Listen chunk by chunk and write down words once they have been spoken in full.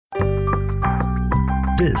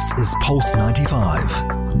This is Pulse 95.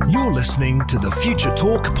 You're listening to the Future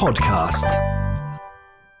Talk podcast.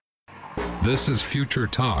 This is Future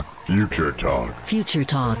Talk. Future Talk. Future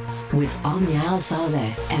Talk with Omnia Al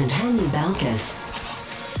Saleh and Hani Balkis.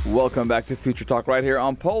 Welcome back to Future Talk right here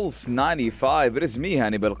on Pulse 95. It is me,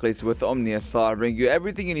 Hani Balkis, with Omnia Saleh, bringing you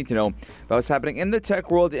everything you need to know about what's happening in the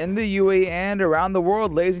tech world, in the UAE, and around the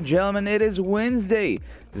world. Ladies and gentlemen, it is Wednesday.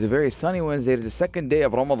 It's a very sunny Wednesday. It's the second day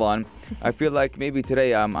of Ramadan. I feel like maybe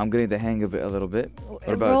today I'm getting the hang of it a little bit. What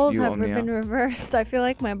about roles you, have Omnia? been reversed. I feel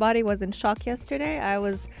like my body was in shock yesterday. I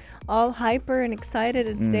was all hyper and excited,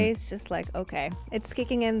 and today it's just like, okay, it's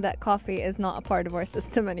kicking in that coffee is not a part of our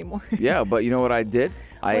system anymore. Yeah, but you know what I did?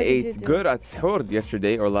 I What did you ate do? good at suhoor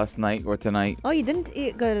yesterday or last night or tonight. Oh, you didn't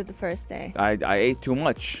eat good at the first day. I ate too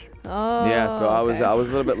much. Oh, Yeah, so I was okay. a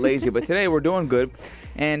little bit lazy, but today we're doing good.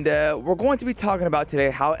 And we're going to be talking about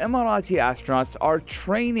today how Emirati astronauts are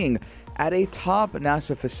training at a top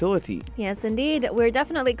NASA facility. Yes, indeed. We're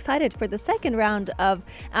definitely excited for the second round of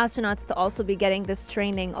astronauts to also be getting this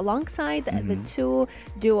training alongside the two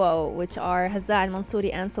duo, which are Hazza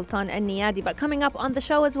al-Mansouri and Sultan al-Niyadi. But coming up on the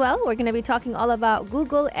show as well, we're going to be talking all about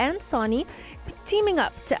Google and Sony teaming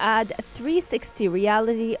up to add 360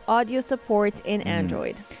 reality audio support in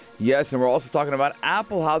Android. Yes, and we're also talking about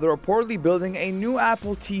Apple, how they're reportedly building a new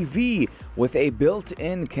Apple TV with a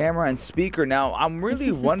built-in camera and speaker. Now, I'm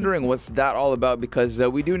really wondering what's that all about, because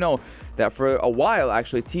we do know that for a while,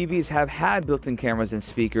 actually, TVs have had built-in cameras and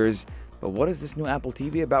speakers. But what is this new Apple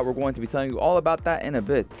TV about? We're going to be telling you all about that in a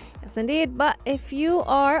bit. Yes, indeed. But if you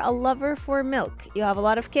are a lover for milk, you have a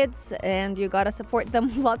lot of kids and you got to support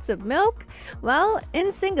them lots of milk, well,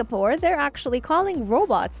 in Singapore, they're actually calling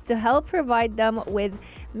robots to help provide them with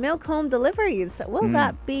milk home deliveries. Will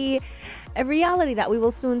that be a reality that we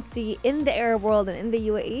will soon see in the Arab world and in the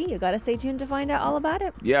UAE? You got to stay tuned to find out all about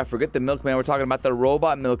it. Yeah, forget the milkman. We're talking about the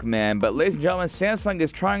robot milkman. But ladies and gentlemen, Samsung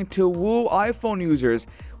is trying to woo iPhone users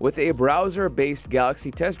with a browser-based Galaxy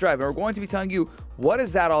test drive. And we're going to be telling you what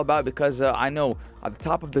is that all about, because I know at the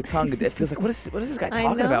top of the tongue, it feels like, what is this guy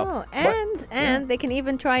talking about? And they can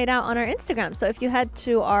even try it out on our Instagram. So if you head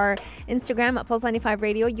to our Instagram at Pulse 95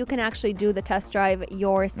 Radio, you can actually do the test drive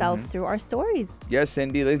yourself through our stories. Yes,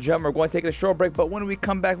 indeed. Ladies and gentlemen, we're going to take a short break, but when we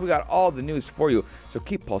come back, we got all the news for you. So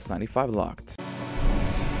keep Pulse 95 locked.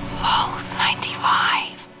 Pulse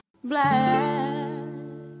 95.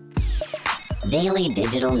 Daily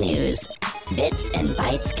digital news. Bits and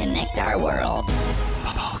bytes connect our world.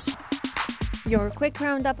 Your quick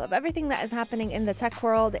roundup of everything that is happening in the tech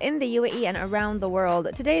world, in the UAE and around the world.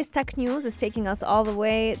 Today's tech news is taking us all the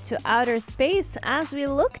way to outer space as we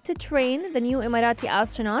look to train the new Emirati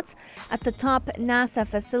astronauts at the top NASA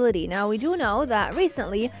facility. Now, we do know that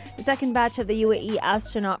recently the second batch of the UAE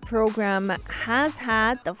astronaut program has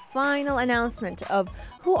had the final announcement of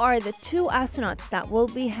who are the two astronauts that will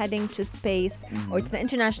be heading to space or to the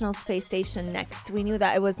International Space Station next. We knew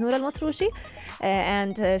that it was Noor al-Matroushi,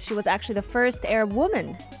 and she was actually the first Arab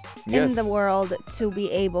woman in the world to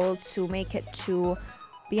be able to make it to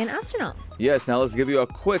be an astronaut. Yes, now let's give you a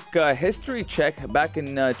quick history check. Back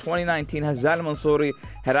in 2019, Hazza al-Mansouri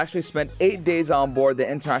had actually spent 8 days on board the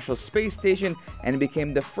International Space Station and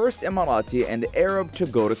became the first Emirati and Arab to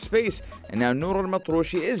go to space. And now Noor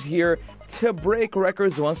al-Matroushi is here to break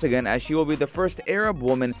records once again, as she will be the first Arab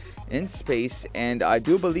woman in space. And I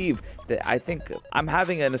do believe that, I'm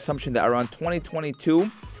having an assumption that around 2022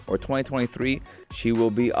 or 2023, she will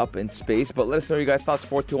be up in space. But let us know your guys' thoughts.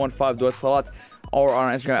 4215 Duat Salat or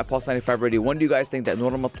on Instagram at Pulse 95 Radio. When do you guys think that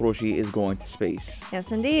Noor al-Matroushi is going to space?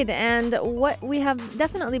 Yes, indeed. And what we have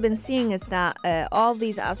definitely been seeing is that all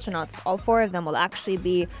these astronauts, all four of them, will actually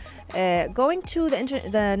be going to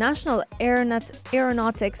the National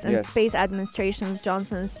Aeronautics and Space Administration's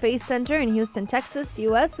Johnson Space Center in Houston, Texas,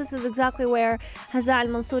 U.S. This is exactly where Hazza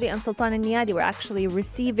al-Mansouri and Sultan al-Niyadi were actually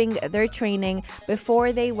receiving their training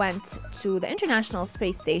before they went to the International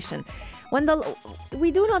Space Station. We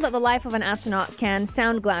do know that the life of an astronaut can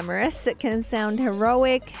sound glamorous, it can sound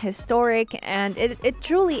heroic, historic, and it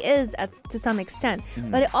truly is to some extent.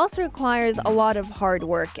 But it also requires a lot of hard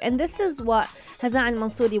work. And this is what Hazza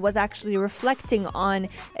al-Mansouri was actually reflecting on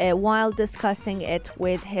while discussing it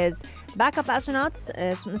with his backup astronauts,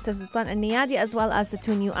 Mr. Sultan al-Niyadi, as well as the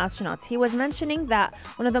two new astronauts. He was mentioning that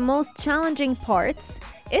one of the most challenging parts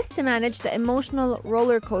is to manage the emotional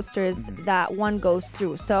roller coasters that one goes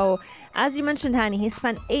through. So, as you mentioned, Hani, he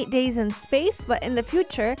spent 8 days in space, but in the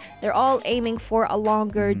future, they're all aiming for a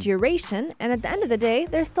longer duration. And at the end of the day,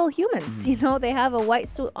 they're still humans. You know, they have a white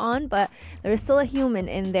suit on, but there's still a human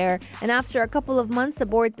in there. And after a couple of months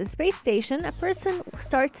aboard the space station, a person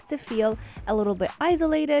starts to feel a little bit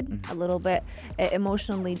isolated, a little bit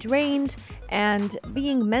emotionally drained, and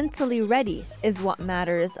being mentally ready is what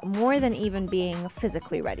matters more than even being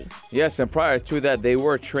physically ready. Yes, and prior to that, they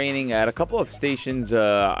were training at a couple of stations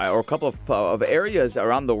or a couple of areas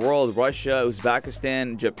around the world: Russia,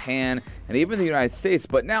 Uzbekistan, Japan, and even the United States.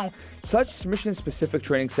 But now, such mission-specific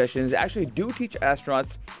training sessions actually do teach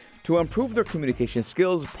astronauts to improve their communication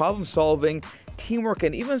skills, problem solving, teamwork,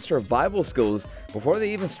 and even survival skills before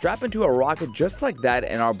they even strap into a rocket just like that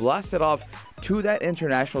and are blasted off to that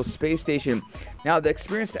International Space Station. Now, the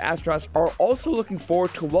experienced astronauts are also looking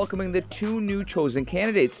forward to welcoming the two new chosen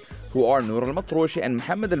candidates, who are Noor al-Matroshi and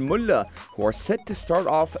Mohammed al-Mulla, who are set to start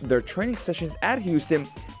off their training sessions at Houston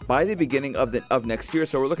by the beginning of next year.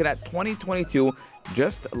 So we're looking at 2022,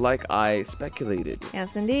 just like I speculated.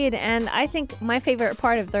 Yes, indeed. And I think my favorite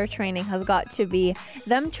part of their training has got to be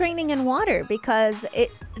them training in water, because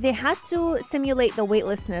they had to simulate the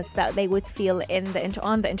weightlessness that they would feel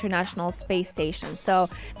on the International Space Station. So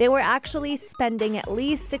they were actually spending at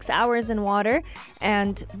least 6 hours in water,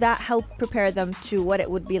 and that helped prepare them to what it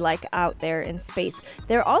would be like out there in space.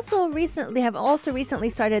 They have also recently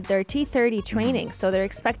started their T-30 training. So they're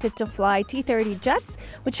expected to fly T-30 jets,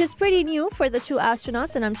 which is pretty new for the two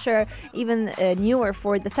astronauts, and I'm sure even newer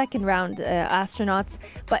for the second round astronauts.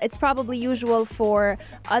 But it's probably usual for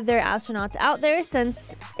other astronauts out there,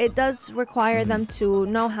 since it does require them to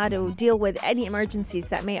know how to deal with any emergencies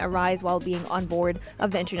that may arise while being on board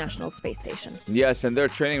of the International Space Station. Yes, and they're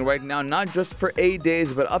training right now not just for 8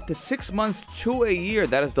 days, but up to 6 months to a year.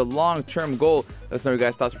 That is the long-term goal. Let us know your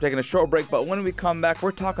guys' thoughts. We're taking a short break, but when we come back,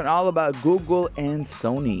 we're talking all about Google and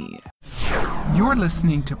Sony. You're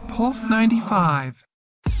listening to Pulse 95.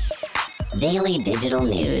 Daily digital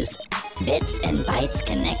news. Bits and bytes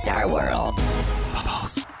connect our world.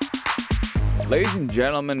 Ladies and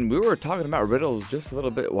gentlemen, we were talking about riddles just a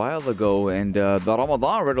little bit while ago, and the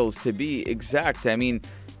Ramadan riddles, to be exact. I mean,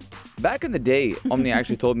 back in the day, Omni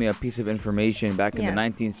actually told me a piece of information back in the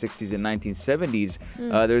 1960s and 1970s.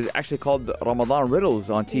 There's actually called Ramadan riddles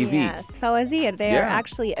on TV. Yes, Fawazir. They are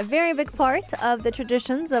actually a very big part of the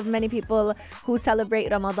traditions of many people who celebrate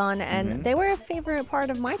Ramadan, and they were a favorite part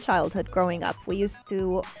of my childhood growing up. We used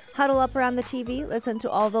to huddle up around the TV, listen to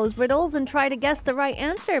all those riddles, and try to guess the right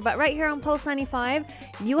answer. But right here on Pulse 95,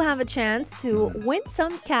 you have a chance to win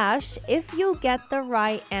some cash if you get the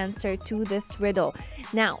right answer to this riddle.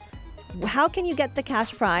 Now, how can you get the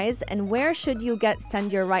cash prize, and where should you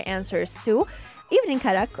send your right answers to? Evening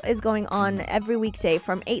Karak is going on every weekday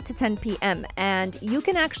from 8 to 10 p.m. and you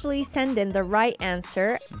can actually send in the right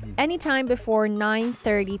answer anytime before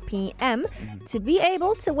 9:30 p.m. to be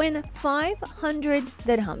able to win 500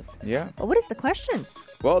 dirhams. Yeah. But what is the question?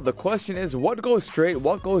 Well, the question is, what goes straight,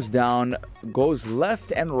 what goes down, goes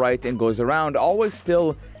left and right, and goes around, always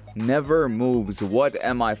still never moves? What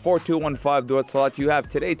am I? 4215 Durat Salat. You have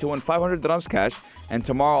today to win 500 dirhams cash, and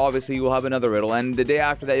tomorrow obviously you will have another riddle, and the day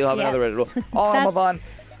after that you'll have another riddle. All Ramadan,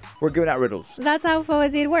 we're giving out riddles. That's how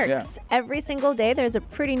Fawazir works. Every single day there's a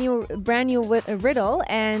brand new riddle,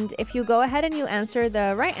 and if you go ahead and you answer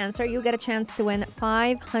the right answer, you get a chance to win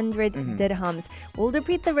 500 dirhams. We'll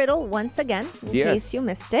repeat the riddle once again in case you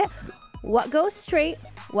missed it. What goes straight,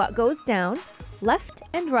 what goes down, left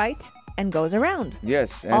and right, and goes around?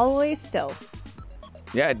 Yes. Always still.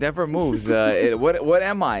 Yeah, it never moves. What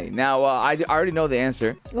am I? Now, I already know the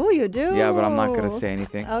answer. Oh, you do? Yeah, but I'm not going to say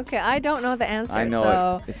anything. Okay, I don't know the answer. I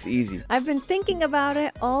know it. It's easy. I've been thinking about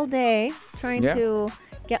it all day, trying to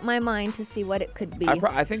get my mind to see what it could be.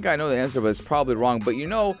 I think I know the answer, but it's probably wrong. But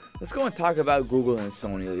let's go and talk about Google and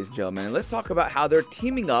Sony, ladies and gentlemen. And let's talk about how they're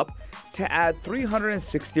teaming up to add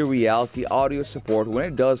 360 reality audio support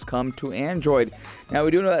when it does come to Android. Now,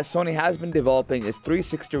 we do know that Sony has been developing its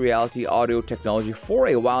 360 reality audio technology for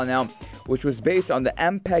a while now, which was based on the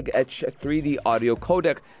MPEG-H 3D audio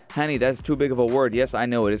codec. Honey, that's too big of a word. Yes, I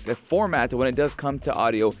know it is a format when it does come to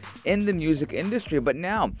audio in the music industry. But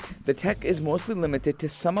now, the tech is mostly limited to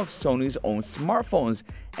some of Sony's own smartphones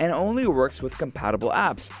and only works with compatible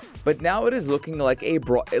apps. But now it is looking like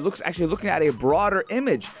looking at a broader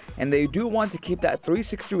image, and they do want to keep that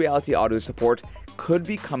 360 reality audio support could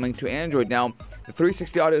be coming to Android. Now, the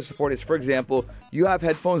 360 audio support is, for example, you have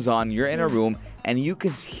headphones on, you're in a room, and you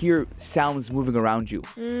can hear sounds moving around you.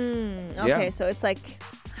 Okay, so it's like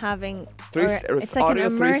having It's like audio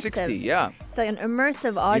an 360, yeah. It's like an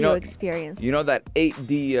immersive audio experience. You know that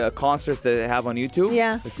 8D concerts that they have on YouTube?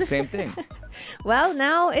 Yeah. It's the same thing. Well,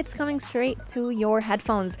 now it's coming straight to your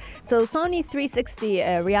headphones. So Sony 360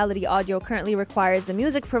 reality audio currently requires the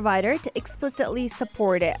music provider to explicitly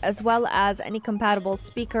support it, as well as any compatible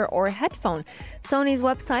speaker or headphone. Sony's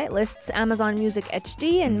website lists Amazon Music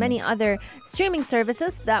HD and many other streaming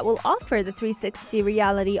services that will offer the 360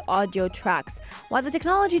 reality audio tracks. While the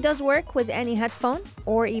technology does work with any headphone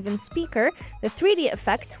or even speaker, the 3D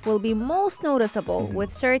effect will be most noticeable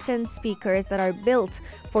with certain speakers that are built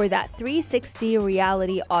for that 360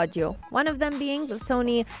 reality audio. One of them being the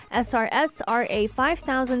Sony SRS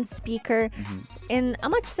RA5000 speaker. In a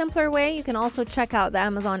much simpler way, you can also check out the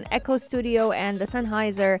Amazon Echo Studio and the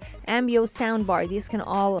Sennheiser Ambio soundbar. These can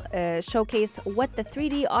all showcase what the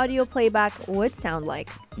 3D audio playback would sound like.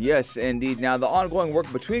 Yes, indeed. Now, the ongoing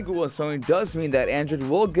work between Google and Sony does mean that Android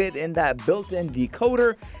will get in that built-in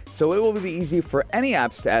decoder, so it will be easy for any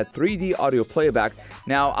apps to add 3D audio playback.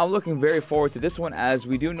 Now, I'm looking very forward to this one, as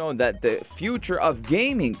we do know that the future of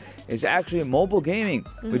gaming is actually mobile gaming.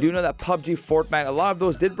 We do know that PUBG, Fortnite, a lot of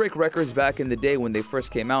those did break records back in the day when they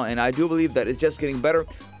first came out, and I do believe that it's just getting better.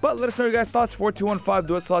 But let us know your guys' thoughts. 4215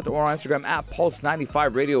 do it slot or on Instagram at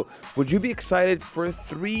Pulse95 Radio. Would you be excited for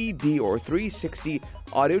 3D or 360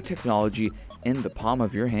 audio technology in the palm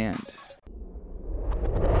of your hand?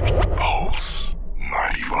 Pulse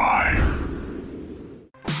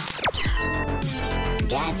 95.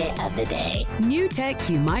 Gadget of the day. New tech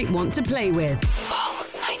you might want to play with.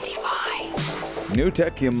 Pulse 95. New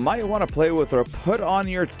tech you might want to play with or put on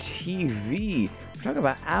your TV. We're talking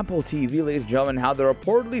about Apple TV, ladies and gentlemen, how they're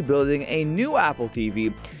reportedly building a new Apple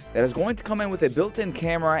TV that is going to come in with a built-in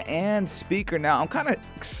camera and speaker. Now, I'm kind of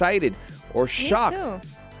excited or shocked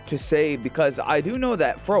to say, because I do know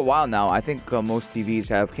that for a while now, I think most TVs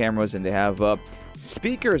have cameras and they have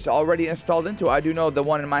speakers already installed into it. I do know the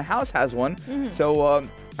one in my house has one. So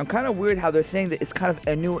I'm kind of weird how they're saying that it's kind of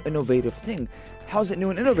a new innovative thing. How's it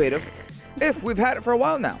new and innovative if we've had it for a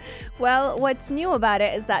while now? Well, what's new about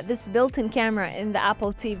it is that this built-in camera in the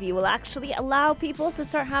Apple TV will actually allow people to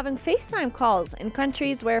start having FaceTime calls in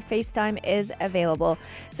countries where FaceTime is available.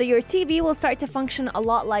 So your TV will start to function a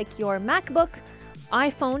lot like your MacBook,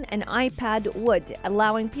 iPhone, and iPad would,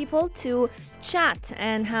 allowing people to chat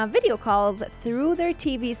and have video calls through their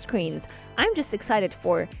TV screens. I'm just excited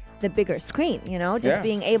for the bigger screen,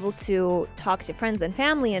 being able to talk to friends and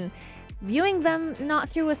family and viewing them not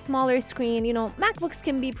through a smaller screen. MacBooks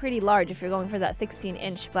can be pretty large if you're going for that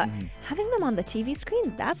 16-inch, but having them on the TV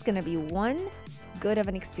screen, that's going to be one good of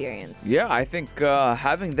an experience. Yeah, I think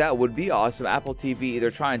having that would be awesome. Apple TV,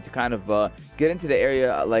 they're trying to kind of get into the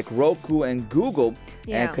area like Roku and Google.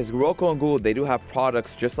 Yeah. Because Roku and Google, they do have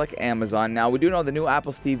products just like Amazon. Now, we do know the new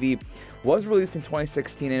Apple's TV was released in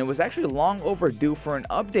 2016, and it was actually long overdue for an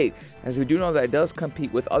update, as we do know that it does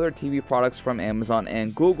compete with other TV products from Amazon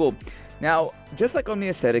and Google. Now, just like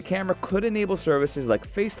Omnia said, a camera could enable services like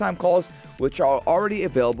FaceTime calls, which are already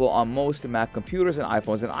available on most Mac computers and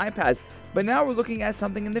iPhones and iPads. But now we're looking at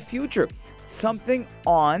something in the future, something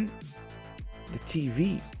on the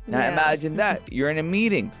TV. Now imagine that. You're in a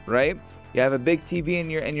meeting, right? You have a big TV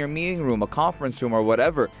in your meeting room, a conference room or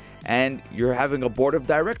whatever, and you're having a board of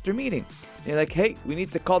director meeting. You're like, hey, we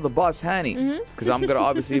need to call the boss, honey, because I'm going to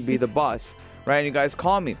obviously be the boss. Right, and you guys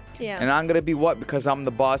call me. Yeah. And I'm going to be what? Because I'm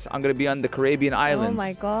the boss, I'm going to be on the Caribbean islands. Oh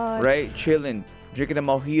my God. Right? Chilling, drinking a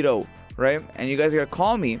mojito, right? And you guys are going to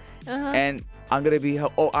call me, and I'm going to be,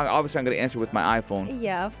 obviously I'm going to answer with my iPhone.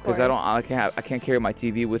 Yeah, of course. Because I can't carry my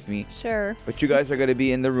TV with me. Sure. But you guys are going to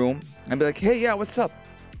be in the room and be like, hey, yeah, what's up?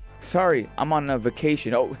 Sorry, I'm on a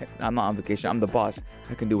vacation. Oh, I'm not on vacation. I'm the boss.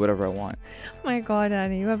 I can do whatever I want. Oh my God,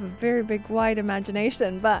 Annie, you have a very big, wide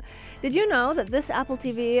imagination. But did you know that this Apple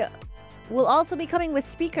TV will also be coming with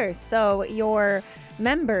speakers? So your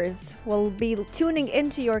members will be tuning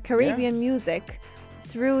into your Caribbean music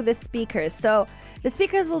through the speakers. So the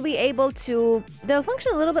speakers will be able to, they'll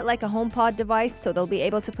function a little bit like a HomePod device, so they'll be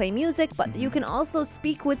able to play music, but you can also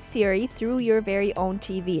speak with Siri through your very own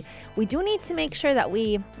TV. We do need to make sure that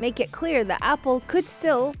we make it clear that Apple could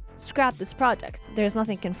still scrap this project. There's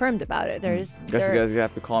nothing confirmed about it. Guess you guys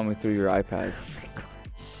have to call me through your iPads.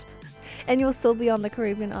 And you'll still be on the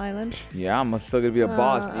Caribbean island? Yeah, I'm still going to be a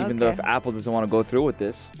boss, even though if Apple doesn't want to go through with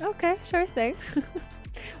this. Okay, sure thing.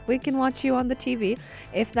 We can watch you on the TV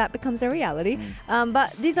if that becomes a reality.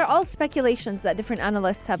 But these are all speculations that different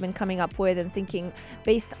analysts have been coming up with and thinking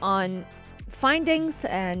based on findings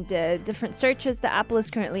and different searches that Apple is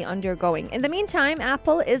currently undergoing. In the meantime,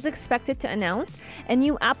 Apple is expected to announce a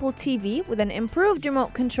new Apple TV with an improved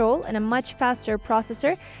remote control and a much faster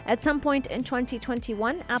processor at some point in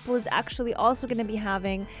 2021. Apple is actually also going to be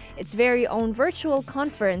having its very own virtual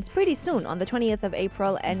conference pretty soon on the 20th of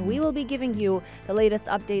April, and we will be giving you the latest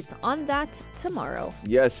updates on that tomorrow.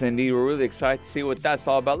 Yes, indeed. We're really excited to see what that's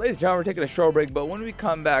all about. Ladies and gentlemen, we're taking a short break, but when we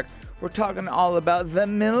come back, we're talking all about the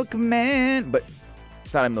milkman. But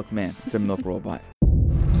it's not a milkman, it's a milk robot.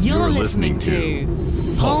 You're listening to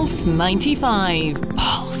Pulse 95.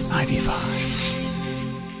 Pulse 95.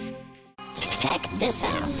 Check this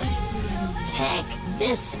out. Check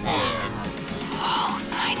this out.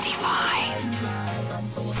 Pulse 95.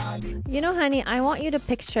 You know, honey, I want you to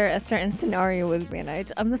picture a certain scenario with me,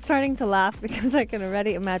 and I'm starting to laugh because I can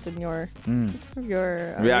already imagine your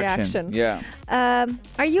reaction. Yeah.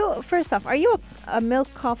 Are you, first off, are you a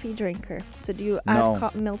milk coffee drinker? So do you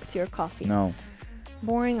add milk to your coffee? No.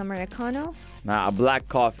 Boring Americano? Nah, a black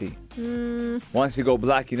coffee. Once you go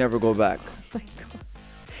black, you never go back. Oh my God.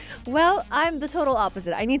 Well, I'm the total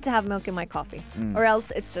opposite. I need to have milk in my coffee, or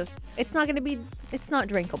else it's not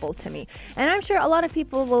drinkable to me. And I'm sure a lot of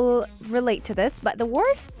people will relate to this, but the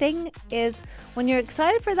worst thing is when you're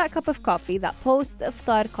excited for that cup of coffee, that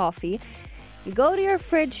post-iftar coffee, you go to your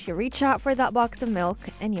fridge, you reach out for that box of milk,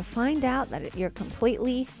 and you find out that you're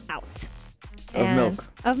completely out.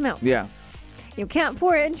 Of milk. Yeah. You can't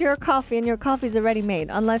pour it into your coffee, and your coffee's already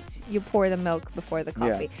made, unless you pour the milk before the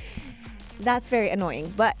coffee. Yeah. That's very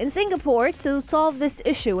annoying. But in Singapore, to solve this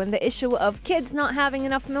issue and the issue of kids not having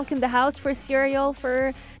enough milk in the house for cereal,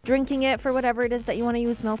 for drinking it, for whatever it is that you want to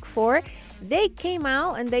use milk for, they came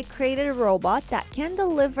out and they created a robot that can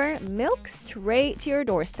deliver milk straight to your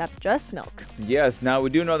doorstep. Just milk. Yes, now we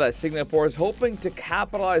do know that Singapore is hoping to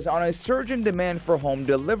capitalize on a surge in demand for home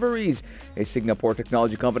deliveries. A Singapore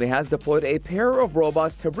technology company has deployed a pair of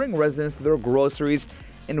robots to bring residents their groceries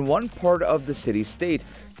in one part of the city-state.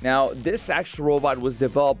 Now, this actual robot was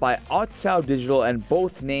developed by Otsao Digital and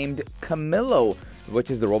both named Camillo, which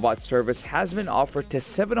is the robot service, has been offered to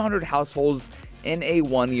 700 households in a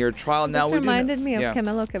one-year trial. This reminded me of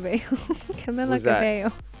Camilo Cabello. Camila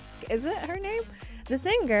Cabello. Is it her name? The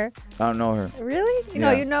singer. I don't know her. Really?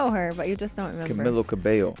 Yeah. You know her, but you just don't remember. Camilo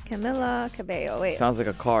Cabello. Camila Cabello. Wait. Sounds like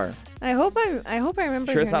a car. I hope I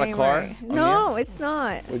remember. Sure, her it's not name a car? right. No, it's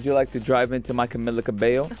not. Would you like to drive into my Camila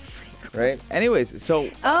Cabello? Right? Anyways, so...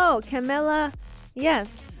 Oh, Camila.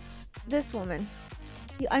 Yes. This woman.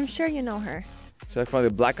 I'm sure you know her. Should I find the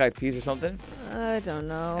Black Eyed Peas or something? I don't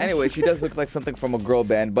know. Anyway, she does look like something from a girl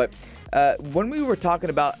band. But when we were talking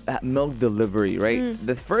about milk delivery, right?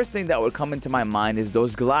 The first thing that would come into my mind is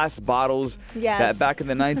those glass bottles that back in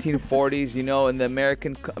the 1940s, in the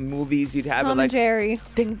American movies, you'd have Tom it like... and Jerry.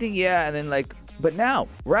 Ding, ding, yeah. And then like... But now,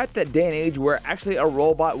 we're at that day and age where actually a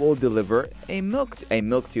robot will deliver milk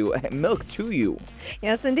to you.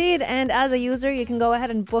 Yes, indeed. And as a user, you can go ahead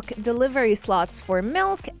and book delivery slots for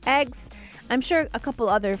milk, eggs, I'm sure a couple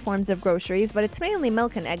other forms of groceries, but it's mainly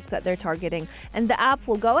milk and eggs that they're targeting. And the app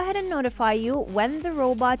will go ahead and notify you when the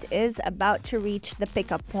robot is about to reach the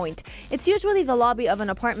pickup point. It's usually the lobby of an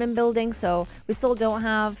apartment building, so we still don't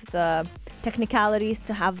have the technicalities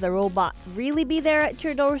to have the robot really be there at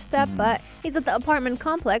your doorstep, but he's at the apartment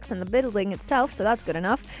complex and the building itself, so that's good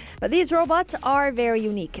enough. But these robots are very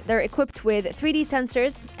unique. They're equipped with 3D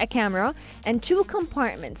sensors, a camera, and 2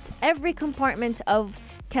 compartments. Every compartment of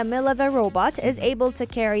Camilla the robot is able to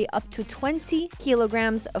carry up to 20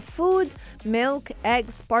 kilograms of food, milk,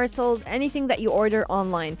 eggs, parcels, anything that you order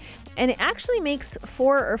online. And it actually makes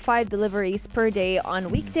 4 or 5 deliveries per day on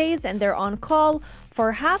weekdays, and they're on call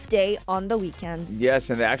for half day on the weekends. Yes,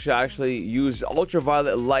 and they actually use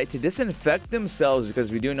ultraviolet light to disinfect themselves, because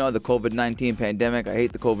we do know the COVID-19 pandemic. I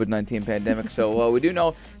hate the COVID-19 pandemic. So we do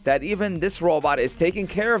know that even this robot is taking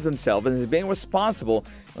care of themselves and is being responsible.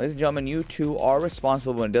 Ladies and gentlemen, you too are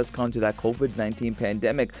responsible when it does come to that COVID-19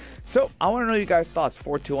 pandemic. So I want to know your guys' thoughts.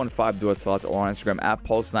 4215 do it select or on Instagram at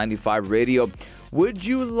Pulse95 Radio. Would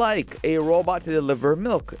you like a robot to deliver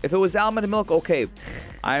milk? If it was almond milk, okay.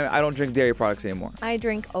 I don't drink dairy products anymore. I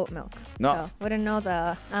drink oat milk. No. So wouldn't know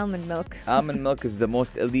the almond milk. Almond milk is the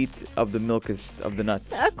most elite of the milkest of the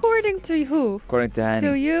nuts. According to who? According to Hani.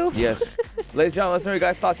 To you? Yes. Ladies and gentlemen, let's know your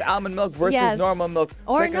guys' thoughts. Almond milk versus normal milk.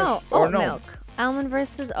 Or oat milk. Almond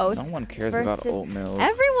versus oats. No one cares about oat milk.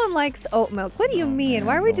 Everyone likes oat milk. What do you mean?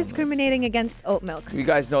 Why are we discriminating against oat milk? You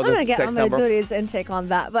guys know I'm the going to get text Ahmed number. Duri's intake on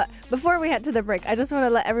that. But before we head to the break, I just want to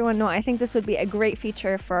let everyone know I think this would be a great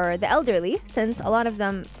feature for the elderly, since a lot of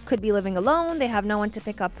them could be living alone. They have no one to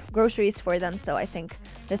pick up groceries for them. So I think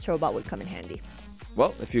this robot would come in handy.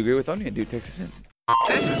 Well, if you agree with Onion, do text us in.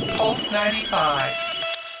 This is Pulse 95.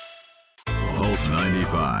 Pulse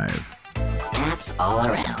 95. Apps all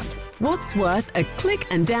around. What's worth a click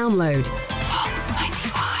and download? Pulse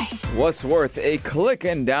 95. What's worth a click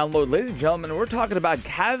and download? Ladies and gentlemen, we're talking about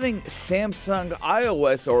having Samsung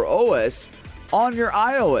iOS or OS on your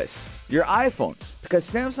iOS, your iPhone, because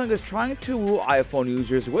Samsung is trying to woo iPhone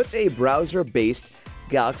users with a browser-based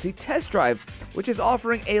Galaxy Test Drive, which is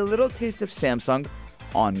offering a little taste of Samsung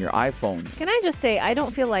on your iPhone. Can I just say, I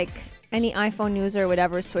don't feel like any iPhone user would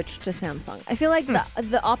ever switch to Samsung. I feel like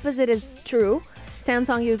the opposite is true.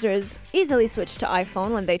 Samsung users easily switch to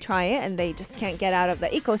iPhone when they try it and they just can't get out of the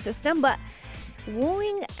ecosystem. But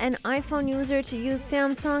wooing an iPhone user to use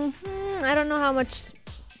Samsung, I don't know how much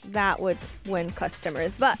that would win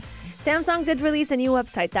customers. But Samsung did release a new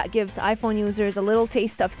website that gives iPhone users a little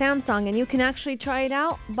taste of Samsung, and you can actually try it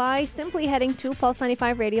out by simply heading to Pulse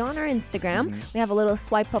 95 Radio on our Instagram. We have a little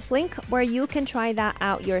swipe up link where you can try that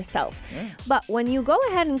out yourself. But when you go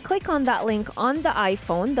ahead and click on that link on the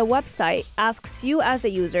iPhone, the website asks you as a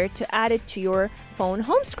user to add it to your phone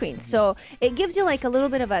home screen. So it gives you like a little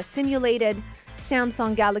bit of a simulated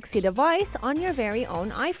Samsung Galaxy device on your very own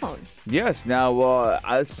iPhone. Yes, now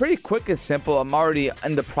it's pretty quick and simple. I'm already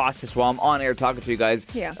in the process while I'm on air talking to you guys,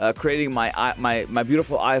 creating my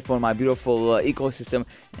beautiful iPhone, my beautiful ecosystem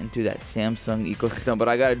into that Samsung ecosystem. But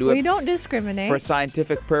I got to do it. We don't discriminate. For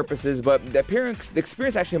scientific purposes. But the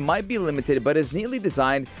experience actually might be limited, but is neatly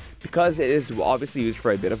designed because it is obviously used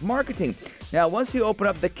for a bit of marketing. Now, once you open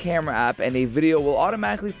up the camera app, and a video will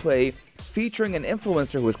automatically play featuring an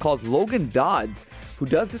influencer who is called Logan Dodds, who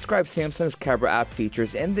does describe Samsung's camera app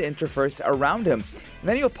features and the interface around him. And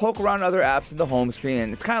then you'll poke around other apps in the home screen,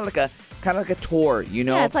 and it's kind of like a tour, you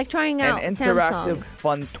know? Yeah, it's like trying out an interactive, Samsung.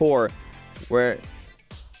 fun tour where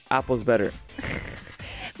Apple's better.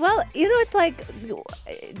 Well, you know, it's like, do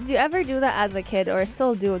you ever do that as a kid or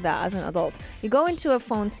still do that as an adult? You go into a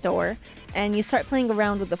phone store and you start playing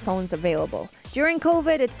around with the phones available. During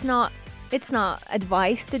COVID, it's not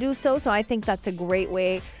advised to do so, so I think that's a great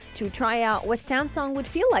way to try out what Samsung would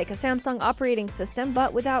feel like, a Samsung operating system,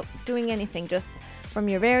 but without doing anything, just from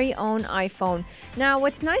your very own iPhone. Now,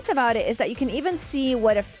 what's nice about it is that you can even see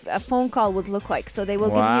what a phone call would look like. So they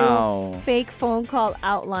will give you fake phone call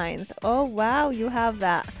outlines. Oh, wow, you have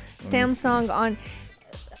that. Samsung on...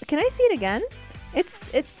 Can I see it again?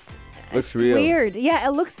 It's real. Weird. Yeah,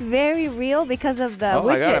 it looks very real because of the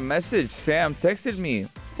widgets. I got a message. Sam texted me.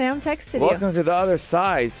 Sam texted you. Welcome to the other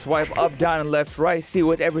side. Swipe up, down, and left, right. See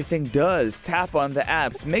what everything does. Tap on the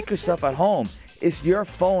apps. Make yourself at home. It's your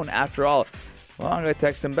phone after all. Well, I'm going to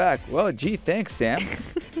text him back. Well, gee, thanks, Sam.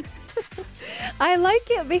 I like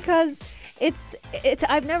it because it's.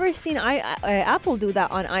 I've never seen Apple do that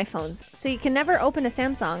on iPhones. So you can never open a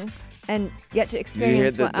Samsung and get to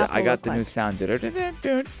experience what Apple I got the like. new sound.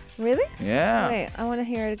 Really? Yeah. Wait, I want to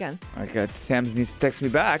hear it again. Okay, Sam needs to text me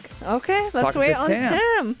back. Okay, let's Talking wait to on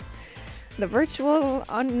Sam. The virtual,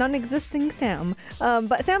 non-existing Sam.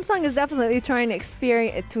 But Samsung is definitely trying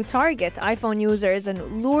to target iPhone users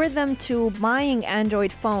and lure them to buying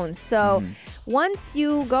Android phones. So once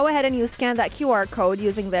you go ahead and you scan that QR code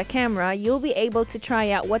using the camera, you'll be able to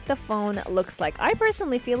try out what the phone looks like. I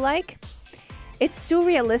personally feel like it's too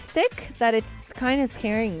realistic that it's kind of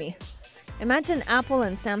scaring me. Imagine Apple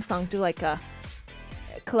and Samsung do like a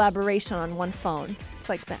collaboration on one phone. It's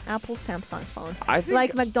like the Apple Samsung phone. I think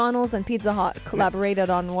like McDonald's and Pizza Hut collaborated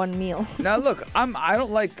on one meal. Now look,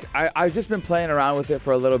 I've just been playing around with it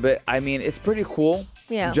for a little bit. I mean, it's pretty cool.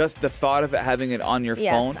 Yeah. Just the thought of it having it on your phone.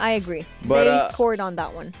 Yes, I agree. But, they scored on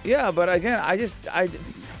that one. Yeah, but again, I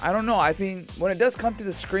don't know. I mean, when it does come to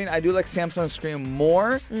the screen, I do like Samsung's screen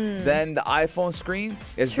more than the iPhone screen.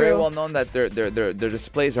 It's very well known that their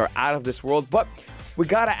displays are out of this world. But we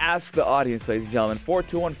got to ask the audience, ladies and gentlemen,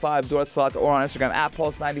 4215 Durat Slot or on Instagram at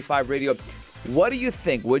Pulse95 Radio. What do you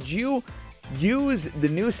think? Would you use the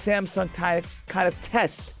new Samsung kind of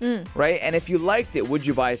test, right? And if you liked it, would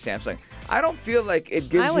you buy a Samsung? I don't feel like it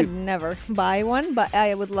gives you... I would never buy one, but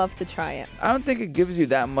I would love to try it. I don't think it gives you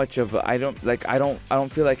that much of I don't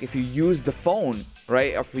feel like if you use the phone,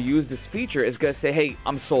 right, or if you use this feature, it's going to say, hey,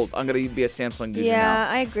 I'm sold. I'm going to be a Samsung user now. Yeah,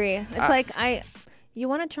 I agree. It's you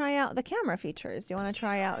want to try out the camera features. You want to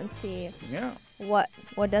try out and see what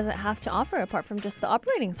does it have to offer apart from just the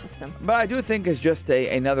operating system. But I do think it's just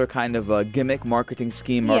another kind of gimmick marketing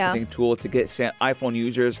scheme, marketing tool to get iPhone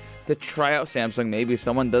users to try out Samsung. Maybe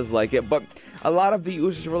someone does like it. But a lot of the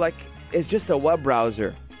users were like, it's just a web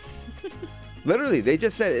browser. Literally, they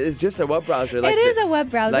just said it's just a web browser. It is a web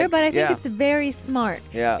browser, but I think it's very smart.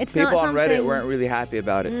 Yeah, it's people not on Reddit weren't really happy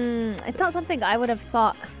about it. It's not something I would have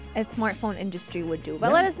thought a smartphone industry would do.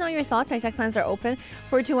 But let us know your thoughts. Our text lines are open.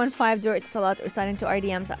 4215 Dur Salat or sign into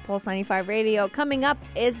RDMs at Pulse 95 Radio. Coming up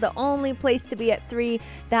is the only place to be at 3,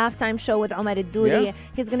 the halftime show with Omar Al-Douri. Yeah.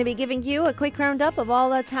 He's going to be giving you a quick roundup of all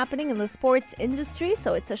that's happening in the sports industry.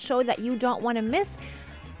 So it's a show that you don't want to miss.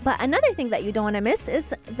 But another thing that you don't want to miss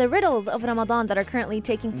is the riddles of Ramadan that are currently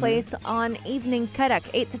taking place on Evening Karak,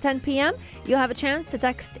 8 to 10 p.m. You'll have a chance to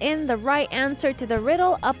text in the right answer to the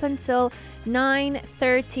riddle up until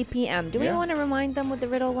 9:30 p.m. Do we want to remind them with the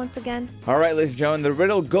riddle once again? All right, ladies and gentlemen, the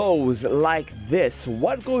riddle goes like this.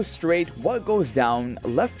 What goes straight, what goes down,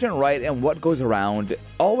 left and right, and what goes around?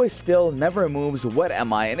 Always still, never moves, what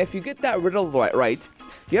am I? And if you get that riddle right,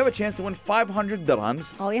 you have a chance to win 500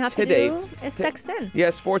 dirhams. All you have today. to do is text in.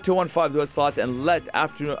 Yes, 4215 Dur Salat, and let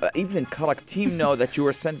Evening Karak team know that you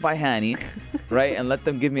were sent by Hani, right? And let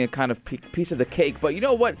them give me a kind of piece of the cake. But you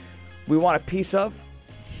know what we want a piece of?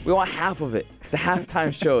 We want half of it. The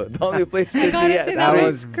halftime show. The only place to be at. That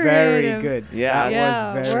was very good. Yeah.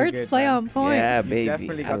 That was very good. Wordplay on point. Yeah, You baby.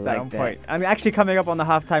 definitely got I that like on point. I mean, actually, coming up on the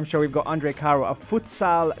halftime show, we've got Andre Caro, a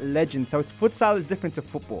futsal legend. So futsal is different to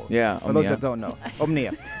football. Yeah, For those Omnia. that don't know.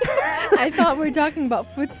 Omnia. I thought we were talking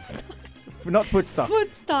about foot Not foot stuff.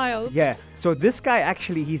 styles. Yeah. So this guy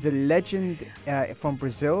actually, he's a legend from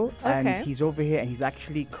Brazil, and Okay. he's over here, and he's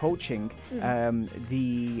actually coaching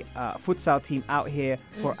the futsal team out here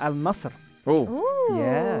for Al Nassr. Oh, Ooh.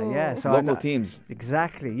 Yeah. So local teams.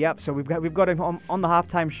 Exactly. Yep. So we've got him on the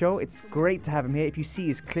halftime show. It's great to have him here. If you see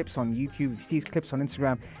his clips on YouTube, if you see his clips on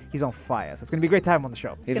Instagram, he's on fire. So it's gonna be great to have him on the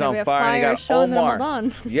show. He's gonna on be a fire. And you fire got show in Omar.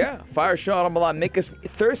 Ramadan. Yeah, fire show in Ramadan. Make us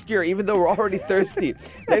thirstier, even though we're already thirsty.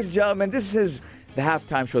 Ladies and gentlemen, this is the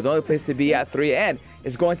halftime show, the only place to be at 3, and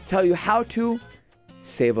it's going to tell you how to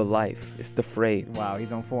save a life. It's the fray. Wow,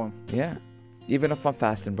 he's on form. Yeah, even if I'm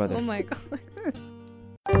fasting, brother. Oh my God.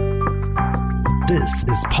 This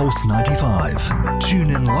is Pulse 95. Tune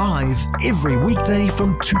in live every weekday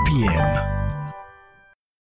from 2 p.m.